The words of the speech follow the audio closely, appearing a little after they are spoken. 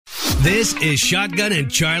This is Shotgun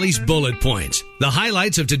and Charlie's Bullet Points. The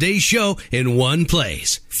highlights of today's show in one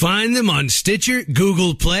place. Find them on Stitcher,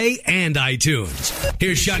 Google Play, and iTunes.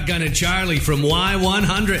 Here's Shotgun and Charlie from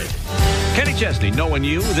Y100. Kenny Chesney, knowing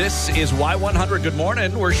you. This is Y100. Good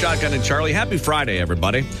morning. We're Shotgun and Charlie. Happy Friday,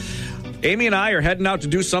 everybody. Amy and I are heading out to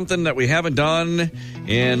do something that we haven't done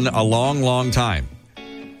in a long, long time.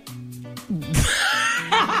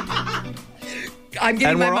 I'm getting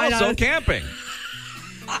and my we're mind also on. camping.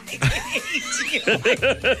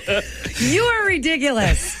 You are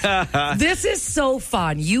ridiculous. This is so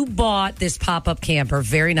fun. You bought this pop-up camper,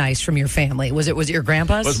 very nice, from your family. Was it your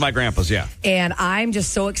grandpa's? It was my grandpa's, yeah. And I'm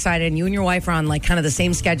just so excited. And you and your wife are on like kind of the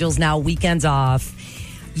same schedules now, weekends off.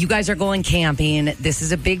 You guys are going camping. This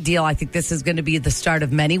is a big deal. I think this is going to be the start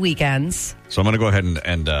of many weekends. So I'm going to go ahead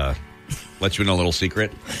and let you in a little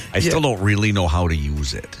secret. I still don't really know how to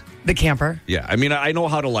use it. The camper? Yeah. I mean, I know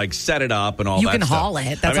how to, like, set it up and all that stuff. You can haul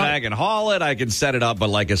it. I can haul it. I can set it up.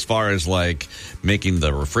 But, like, as far as, like, making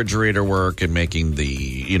the refrigerator work and making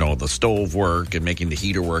the, the stove work and making the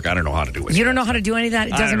heater work, I don't know how to do it. You don't know how to do any of that?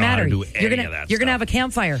 It doesn't matter. You're going to have a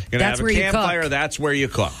campfire. That's where you cook. That's where you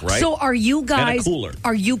cook, right? So are you guys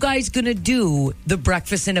going to do the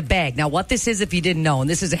breakfast in a bag? Now, what this is, if you didn't know, and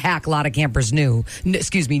this is a hack a lot of campers know,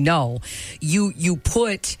 you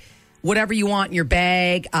put whatever you want in your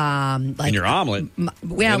bag, like in your omelet.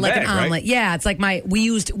 Yeah, like bag, an omelet. Right? Yeah, it's like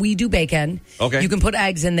we do bacon. Okay. You can put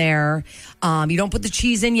eggs in there. You don't put the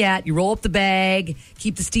cheese in yet. You roll up the bag,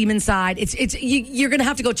 keep the steam inside. You're going to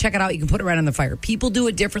have to go check it out. You can put it right on the fire. People do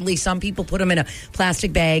it differently. Some people put them in a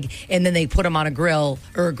plastic bag and then they put them on a grill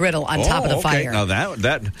or a griddle on top of the fire. Now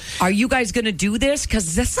that Are you guys going to do this?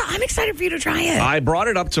 Because I'm excited for you to try it. I brought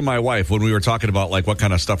it up to my wife when we were talking about like what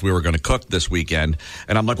kind of stuff we were going to cook this weekend,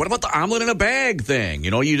 and I'm like, what about the omelet in a bag thing?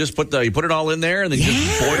 You just put it all in there and then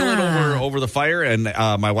just boil it over the fire. And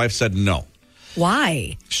my wife said no.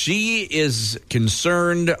 Why? She is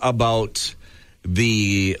concerned about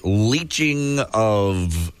the leaching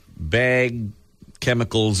of bag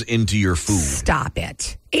chemicals into your food. Stop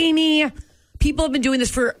it, Amy. People have been doing this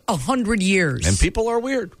for 100 years, and people are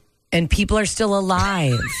weird, and people are still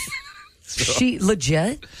alive. She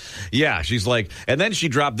legit? Yeah, she's like, and then she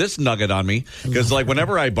dropped this nugget on me because, like,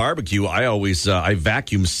 whenever I barbecue, I always I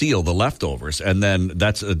vacuum seal the leftovers, and then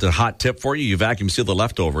that's the hot tip for you. You vacuum seal the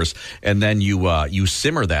leftovers, and then you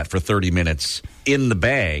simmer that for 30 minutes in the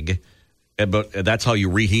bag. But that's how you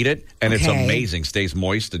reheat it, and It's amazing. Stays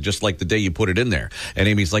moist, just like the day you put it in there. And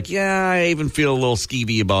Amy's like, yeah, I even feel a little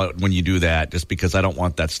skeevy about when you do that, just because I don't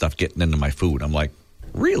want that stuff getting into my food. I'm like,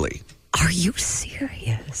 really? Are you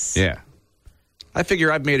serious? Yeah. I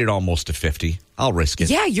figure I've made it almost to 50. I'll risk it.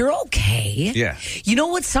 Yeah, you're okay. Yeah. You know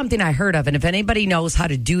what's something I heard of, and if anybody knows how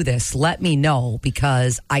to do this, let me know,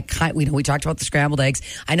 because we talked about the scrambled eggs.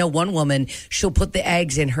 I know one woman, she'll put the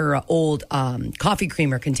eggs in her old coffee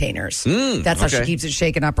creamer containers. That's how she keeps it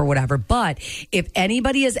shaken up or whatever. But if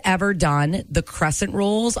anybody has ever done the crescent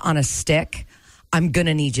rolls on a stick, I'm going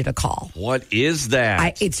to need you to call. What is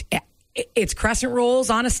that? It's crescent rolls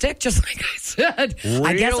on a stick, just like I said. Really?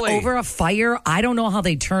 I guess over a fire. I don't know how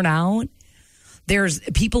they turn out.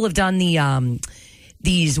 People have done the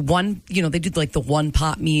these one, they do like the one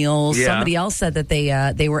pot meals. Yeah. Somebody else said that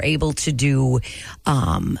they were able to do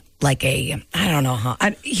like I don't know how.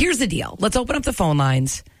 Here's the deal. Let's open up the phone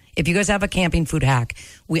lines. If you guys have a camping food hack,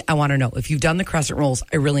 I want to know. If you've done the crescent rolls,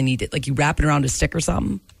 I really need it. Like you wrap it around a stick or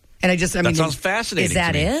something. And that sounds fascinating. Is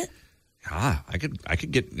that it? I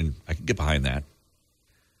could get behind that.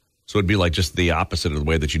 So it'd be like just the opposite of the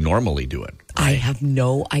way that you normally do it. Right? I have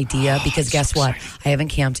no idea because guess what? I haven't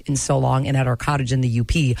camped in so long, and at our cottage in the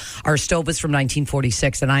UP, our stove is from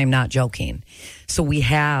 1946, and I am not joking. So we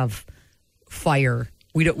have fire.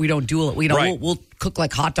 We don't do it. We'll cook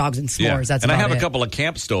like hot dogs and s'mores. Yeah. That's and about I have it. a couple of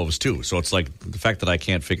camp stoves too. So it's like the fact that I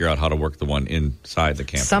can't figure out how to work the one inside the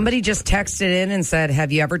camp. Somebody just texted in and said,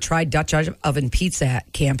 "Have you ever tried Dutch oven pizza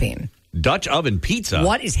at camping?" Dutch oven pizza?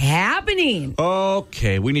 What is happening?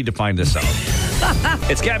 Okay, we need to find this out.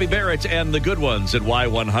 It's Gabby Barrett and the good ones at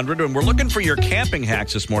Y100, and we're looking for your camping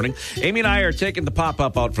hacks this morning. Amy and I are taking the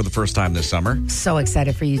pop-up out for the first time this summer. So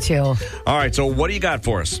excited for you, too. All right, so what do you got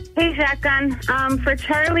for us? Hey, Shotgun. For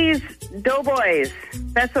Charlie's Doughboys,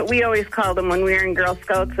 that's what we always called them when we were in Girl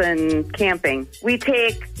Scouts and camping. We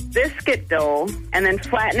take biscuit dough and then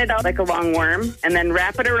flatten it out like a long worm and then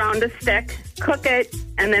wrap it around a stick, cook it,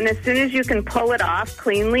 and then as soon as you can pull it off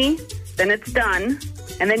cleanly, then it's done.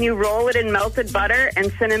 And then you roll it in melted butter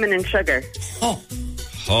and cinnamon and sugar. Oh,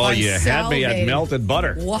 you had me at melted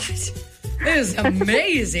butter. What? It is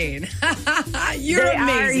amazing. You're They amazing.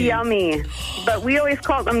 are yummy, but we always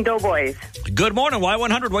call them doughboys. Good morning,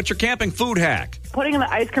 Y100. What's your camping food hack? Putting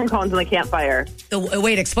the ice cream cones in the campfire.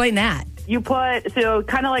 Wait, explain that. You put, so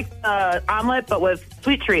kind of like omelet, but with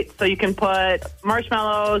sweet treats. So you can put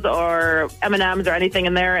marshmallows or M&Ms or anything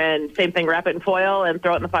in there, and same thing, wrap it in foil and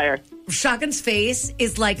throw it in the fire. Shotgun's face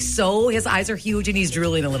is like his eyes are huge and he's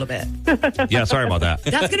drooling a little bit. Yeah, sorry about that.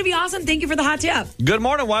 That's going to be awesome. Thank you for the hot tip. Good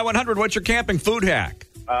morning, Y100. What's your camping food hack?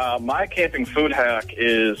 My camping food hack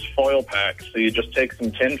is foil packs. So you just take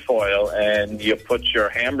some tin foil and you put your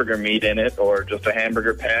hamburger meat in it, or just a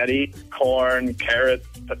hamburger patty, corn, carrots,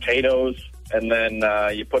 potatoes, and then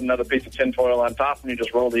you put another piece of tin foil on top, and you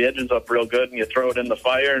just roll the edges up real good, and you throw it in the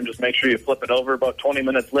fire, and just make sure you flip it over about 20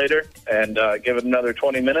 minutes later, and give it another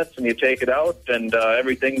 20 minutes, and you take it out, and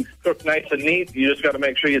everything's cooked nice and neat. You just got to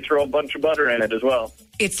make sure you throw a bunch of butter in it as well.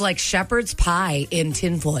 It's like shepherd's pie in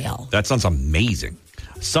tinfoil. That sounds amazing.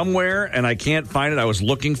 Somewhere, and I can't find it. I was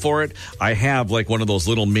looking for it. I have like one of those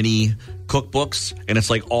little mini cookbooks, and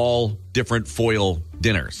it's like all different foil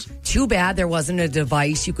dinners. Too bad there wasn't a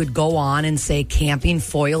device you could go on and say camping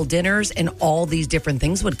foil dinners, and all these different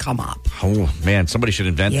things would come up. Oh, man, somebody should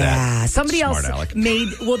invent that. Yeah, somebody Smart else Alec.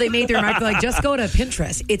 they made their mark. Like, just go to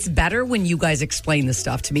Pinterest. It's better when you guys explain the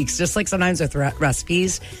stuff to me. 'Cause just like sometimes with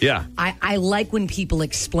recipes, Yeah. I like when people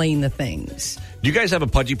explain the things. Do you guys have a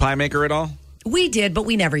pudgy pie maker at all? We did, but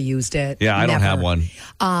we never used it. Yeah, I don't Never. have one.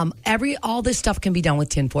 All this stuff can be done with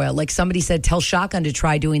tinfoil. Like somebody said, tell Shotgun to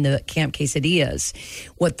try doing the camp quesadillas.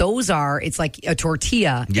 What those are, it's like a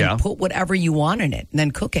tortilla, Yeah. and put whatever you want in it, and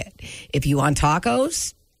then cook it. If you want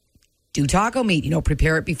tacos, do taco meat.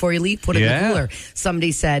 Prepare it before you leave. Put it in Yeah. the cooler.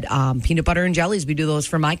 Somebody said peanut butter and jellies. We do those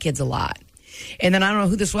for my kids a lot. And then I don't know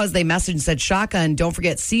who this was. They messaged and said, Shotgun, don't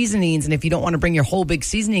forget seasonings. And if you don't want to bring your whole big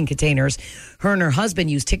seasoning containers, her and her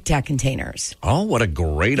husband use Tic Tac containers. Oh, what a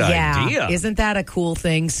great idea. Isn't that a cool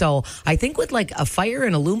thing? So I think with like a fire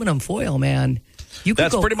and aluminum foil, man, you could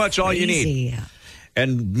That's go pretty much all you need. crazy.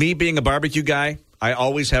 And me being a barbecue guy, I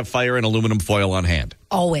always have fire and aluminum foil on hand.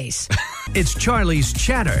 Always. It's Charlie's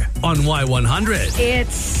Chatter on Y100.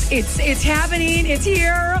 It's happening. It's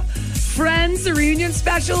here. Friends, the reunion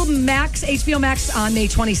special, HBO Max on May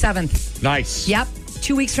 27th. Nice. Yep.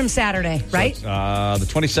 2 weeks from Saturday, right? The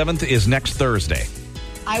 27th is next Thursday.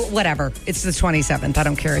 Whatever. It's the 27th. I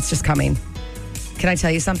don't care. It's just coming. Can I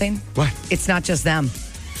tell you something? What? It's not just them.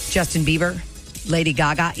 Justin Bieber, Lady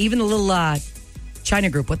Gaga, even the little China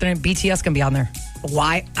group. What their name? BTS can be on there.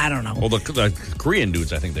 Why? I don't know. Well, the Korean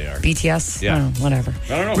dudes, I think they are. BTS? Yeah. I don't know, whatever.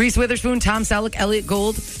 I don't know. Reese Witherspoon, Tom Selleck, Elliot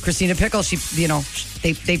Gould, Christina Pickle.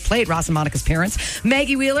 They played Ross and Monica's parents.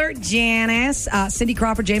 Maggie Wheeler, Janice, Cindy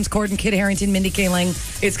Crawford, James Corden, Kit Harington, Mindy Kaling.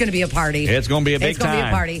 It's going to be a party. It's going to be a big It's going to be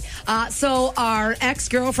a party. So our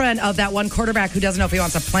ex-girlfriend of that one quarterback who doesn't know if he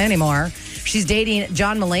wants to play anymore, she's dating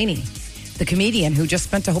John Mulaney, the comedian who just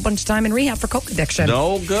spent a whole bunch of time in rehab for coke addiction.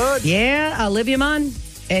 No good. Yeah, Olivia Munn.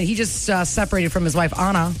 And he just separated from his wife,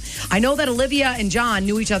 Anna. I know that Olivia and John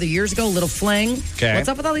knew each other years ago, a little fling. Okay. What's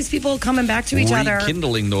up with all these people coming back to each other?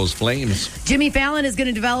 Rekindling those flames. Jimmy Fallon is going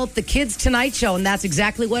to develop the Kids Tonight Show, and that's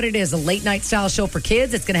exactly what it is, a late-night style show for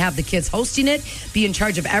kids. It's going to have the kids hosting it, be in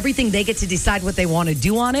charge of everything. They get to decide what they want to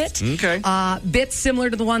do on it. Okay. Bits similar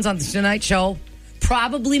to the ones on the Tonight Show.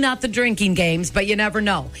 Probably not the drinking games, but you never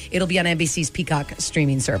know. It'll be on NBC's Peacock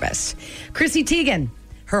streaming service. Chrissy Teigen,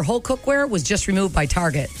 her whole cookware was just removed by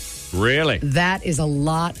Target. Really? That is a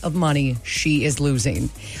lot of money she is losing.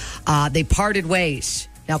 They parted ways.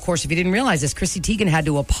 Now, of course, if you didn't realize this, Chrissy Teigen had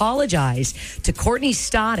to apologize to Courtney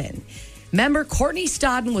Stodden. Remember, Courtney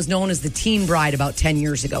Stodden was known as the teen bride about 10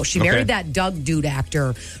 years ago. She married that Doug Dude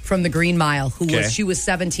actor from The Green Mile, she was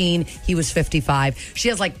 17, he was 55. She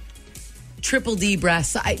has like triple D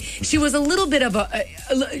breasts. She was a little bit of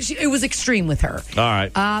it was extreme with her. All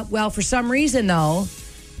right. Well, for some reason, though,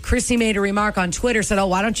 Chrissy made a remark on Twitter, said,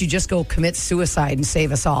 why don't you just go commit suicide and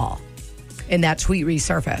save us all? And that tweet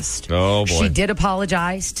resurfaced. Oh, boy. She did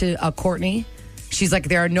apologize to Courtney. She's like,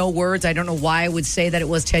 there are no words. I don't know why I would say that it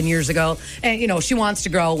was 10 years ago. And, she wants to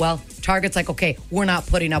grow. Well, Target's like, okay, we're not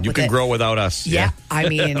putting up with it. You can grow without us. Yeah. I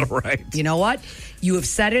mean, right. You know what? You have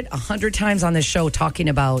said it 100 times on this show, talking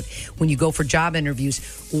about when you go for job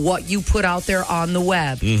interviews, what you put out there on the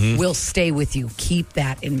web will stay with you. Keep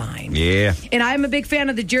that in mind. Yeah. And I'm a big fan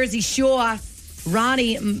of the Jersey Shore.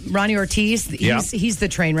 Ronnie Ortiz, he's the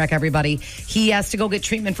train wreck, everybody. He has to go get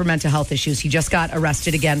treatment for mental health issues. He just got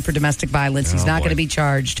arrested again for domestic violence. He's not going to be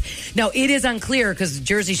charged. Now, it is unclear because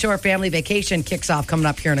Jersey Shore Family Vacation kicks off coming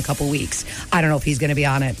up here in a couple weeks. I don't know if he's going to be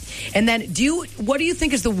on it. And then, what do you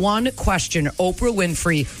think is the one question Oprah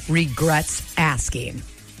Winfrey regrets asking?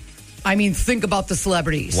 I mean, think about the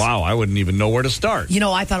celebrities. Wow, I wouldn't even know where to start. You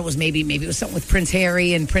know, I thought it was maybe it was something with Prince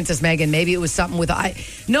Harry and Princess Meghan. Maybe it was something with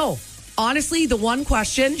No, honestly, the one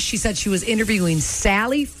question, she said she was interviewing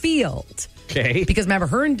Sally Field. Okay. Because remember,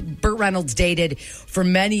 her and Burt Reynolds dated for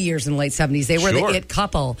many years in the late 70s. They were the it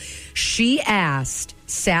couple. She asked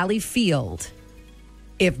Sally Field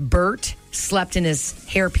if Burt slept in his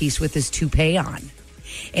hairpiece with his toupee on.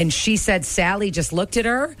 And she said Sally just looked at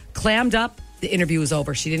her, clammed up. The interview was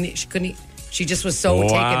over. She couldn't. She just was so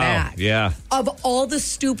taken back. Yeah. Of all the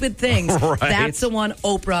stupid things, right. That's the one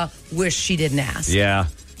Oprah wished she didn't ask. Yeah.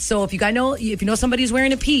 So if you know somebody's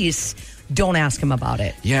wearing a piece, don't ask him about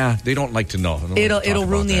it. Yeah, they don't like to know. It'll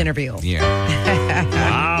ruin the interview. Yeah.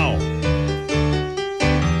 Wow.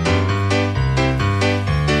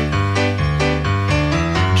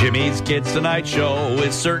 Jimmy's Kids Tonight Show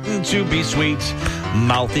is certain to be sweet.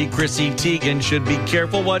 Mouthy Chrissy Teigen should be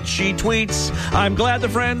careful what she tweets. I'm glad the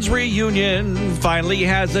Friends reunion finally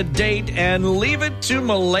has a date, and leave it to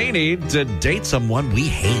Mulaney to date someone we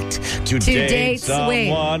hate. To date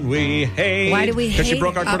someone we hate. Why do we hate? Because she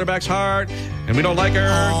broke our quarterback's heart, and we don't like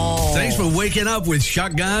her. Thanks for waking up with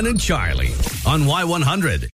Shotgun and Charlie on Y100.